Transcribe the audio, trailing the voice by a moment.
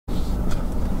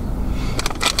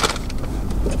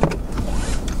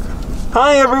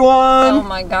Hi everyone! Oh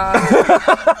my god.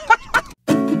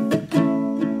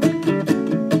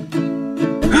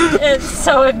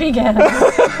 So it began.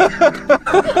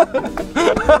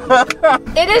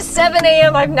 It is 7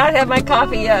 a.m. I've not had my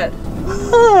coffee yet.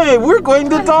 Hi, we're going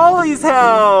to Dolly's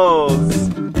house!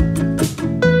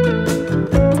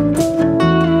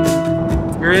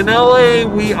 We're in LA.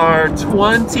 We are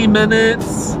 20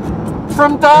 minutes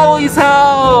from Dolly's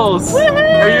house!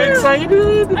 Woohoo! Are you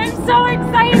excited? I'm so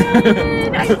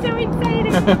excited! I'm so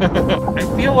excited!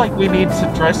 I feel like we need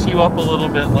to dress you up a little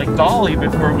bit like Dolly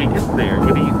before we get there.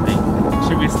 What do you think?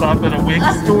 Should we stop at a wig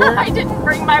store? I didn't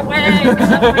bring my wig! Oh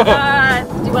my god!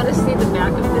 Do you want to see the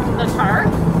back of the car?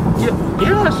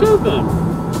 Yeah, show them.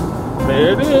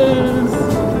 There it is.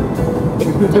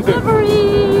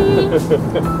 Delivery!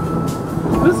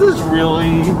 This is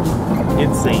really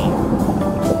insane.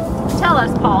 Tell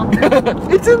us, Paul.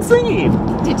 It's insane.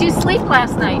 Did you sleep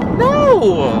last night?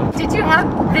 No. Did you have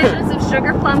visions of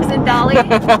sugar plums and Dolly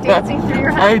dancing through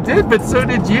your head? I did, but so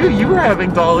did you. You were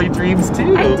having Dolly dreams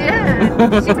too. I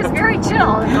did. She was very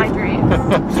chill in my dreams.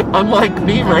 Unlike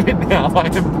me right now, I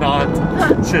am not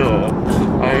chill.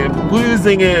 I am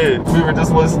losing it. We were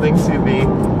just listening to the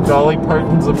Dolly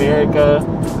Parton's America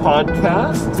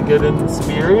podcast to get in the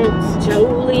spirit.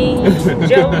 Jolie,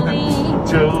 Jolie,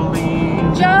 Jolie.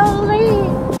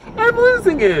 Jolie. I'm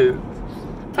losing it.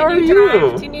 How are Can you?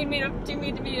 drive? Do you need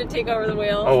me to take over the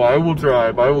wheel? Oh, I will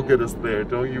drive. I will get us there.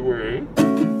 Don't you worry.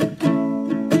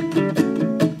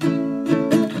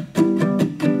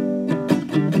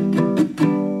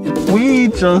 We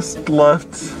just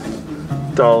left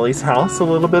Dolly's house a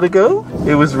little bit ago.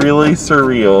 It was really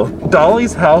surreal.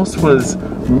 Dolly's house was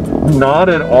not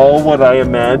at all what I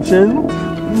imagined.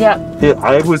 Yeah.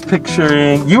 I was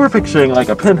picturing, you were picturing like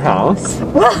a penthouse.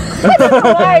 Well, I don't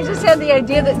know why. I just had the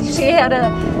idea that she had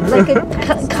a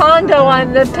condo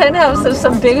on the penthouse of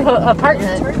some big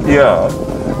apartment. Yeah.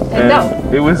 And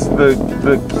no. It was the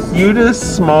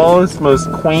cutest, smallest, most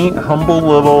quaint, humble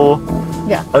little,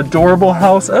 adorable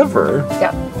house ever.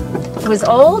 Yeah. It was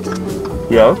old.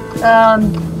 Yeah.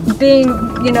 Being,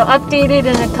 updated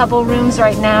in a couple rooms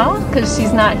right now because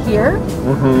she's not here.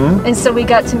 Mm-hmm. And so we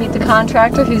got to meet the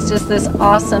contractor who's just this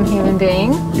awesome human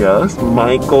being. Yes,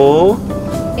 Michael.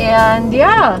 And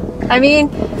yeah, I mean,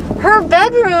 her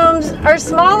bedrooms are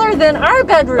smaller than our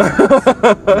bedrooms.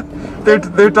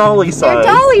 They're Dolly size.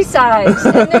 They're Dolly size,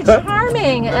 and they're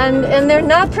charming, and they're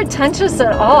not pretentious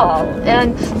at all.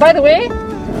 And by the way,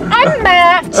 I'm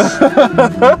matched.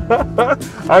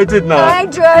 I did not. I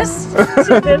dressed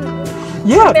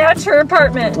to match her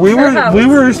apartment. We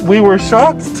were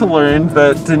shocked to learn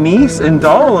that Denise and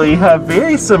Dolly have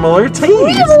very similar tastes.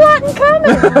 We have a lot in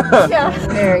common. Yeah,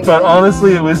 very good. But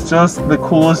honestly, it was just the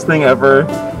coolest thing ever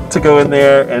to go in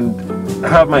there and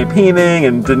have my painting,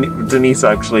 and Denise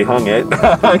actually hung it.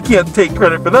 I can't take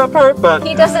credit for that part, but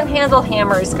he doesn't handle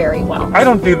hammers very well. I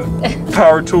don't do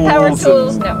power tools. Power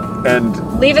tools, no.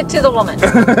 And leave it to the woman.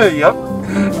 Yep.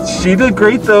 She did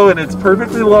great though, and it's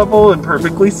perfectly level and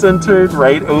perfectly centered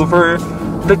right over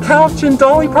the couch in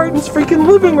Dolly Parton's freaking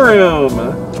living room.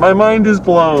 My mind is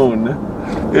blown.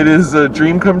 It is a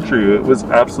dream come true. It was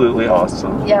absolutely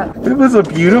awesome. Yeah. It was a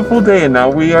beautiful day, and now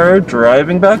we are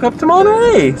driving back up to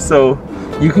Monterey, so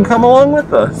you can come along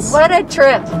with us. What a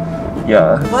trip.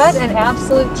 Yeah. What an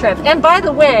absolute trip. And by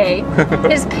the way,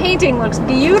 his painting looks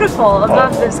beautiful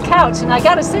above this couch, and I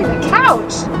gotta say, the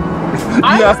couch,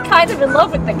 I was kind of in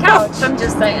love with the couch, I'm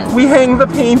just saying. We hang the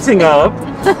painting up,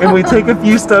 and we take a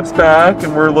few steps back,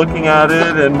 and we're looking at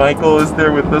it, and Michael is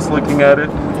there with us looking at it.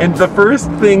 And the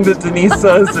first thing that Denise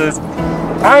says is,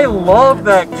 I love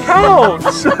that couch.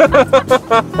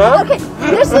 Okay,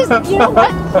 this is, you know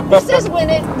what? This is when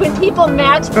people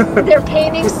match their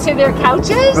paintings to their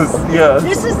couches. Yes.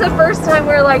 This is the first time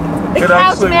we're like, the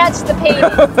couch matched the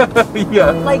painting.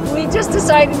 Yeah. Like, we just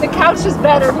decided the couch is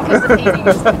better because the painting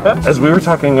is better. As we were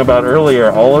talking about earlier,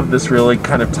 all of this really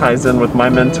kind of ties in with my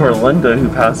mentor, Linda, who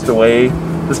passed away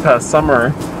this past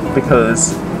summer,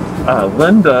 because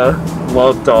Linda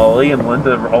loved Dolly, and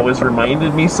Linda always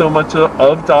reminded me so much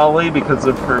of Dolly because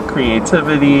of her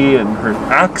creativity and her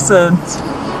accent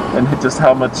and just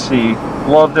how much she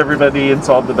loved everybody and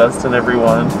saw the best in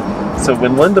everyone. So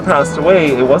when Linda passed away,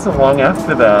 it wasn't long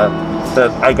after that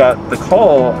I got the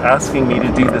call asking me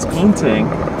to do this painting,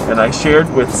 and I shared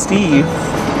with Steve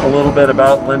a little bit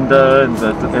about Linda and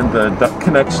the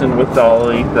connection with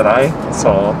Dolly that I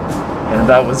saw, and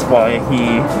that was why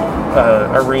he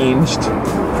arranged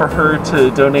for her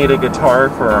to donate a guitar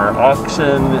for our auction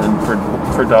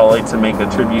and for Dolly to make a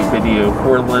tribute video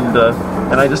for Linda.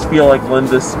 And I just feel like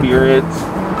Linda's spirit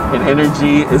and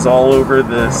energy is all over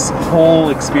this whole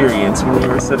experience. When we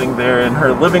were sitting there in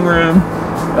her living room,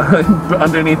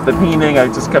 underneath the painting, I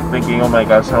just kept thinking, oh my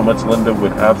gosh, how much Linda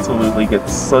would absolutely get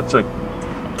such a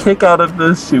kick out of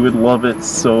this. She would love it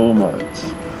so much.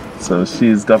 So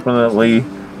she's definitely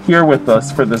here with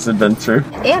us for this adventure.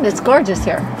 And it's gorgeous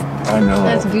here. I know.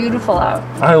 It's beautiful out.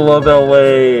 I love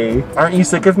LA. Aren't you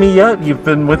sick of me yet? You've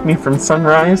been with me from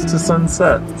sunrise to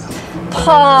sunset.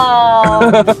 Paul!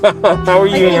 How are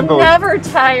you handling? I never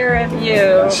tire of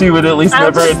you. She would at least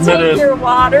never admit it. I'll just take your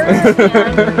water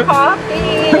and your coffee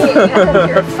and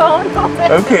your phone.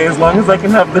 Okay, as long as I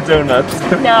can have the donuts.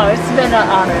 No, it's been an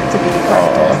honor to be part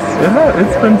of this. Yeah,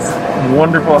 it's been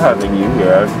wonderful having you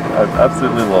here. I've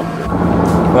absolutely loved it.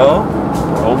 Well,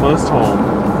 we're almost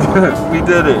home. We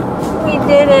did it. We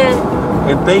did it.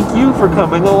 And thank you for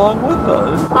coming along with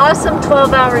us. Awesome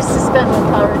 12 hours to spend with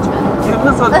Paul Richmond. It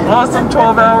was an awesome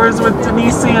 12 hours with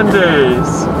Denese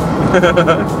Sanders.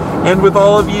 And with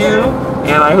all of you.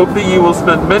 And I hope that you will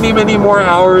spend many, many more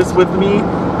hours with me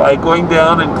by going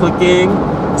down and clicking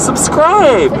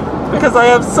subscribe. Because I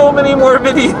have so many more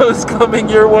videos coming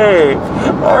your way.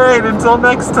 Alright, until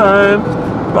next time.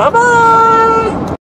 Bye-bye.